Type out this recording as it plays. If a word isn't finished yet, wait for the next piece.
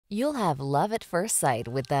You'll have love at first sight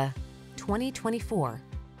with the 2024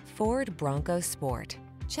 Ford Bronco Sport.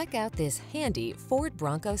 Check out this handy Ford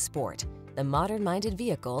Bronco Sport, the modern-minded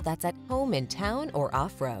vehicle that's at home in town or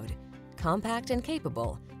off-road. Compact and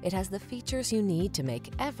capable, it has the features you need to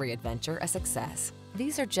make every adventure a success.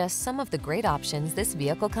 These are just some of the great options this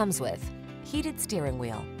vehicle comes with: heated steering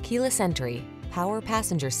wheel, keyless entry, power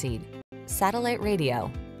passenger seat, satellite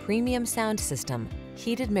radio, premium sound system,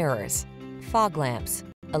 heated mirrors, fog lamps,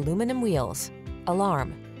 aluminum wheels,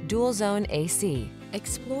 alarm, dual zone AC.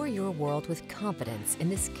 Explore your world with confidence in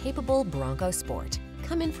this capable Bronco Sport.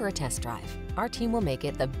 Come in for a test drive. Our team will make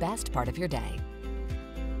it the best part of your day.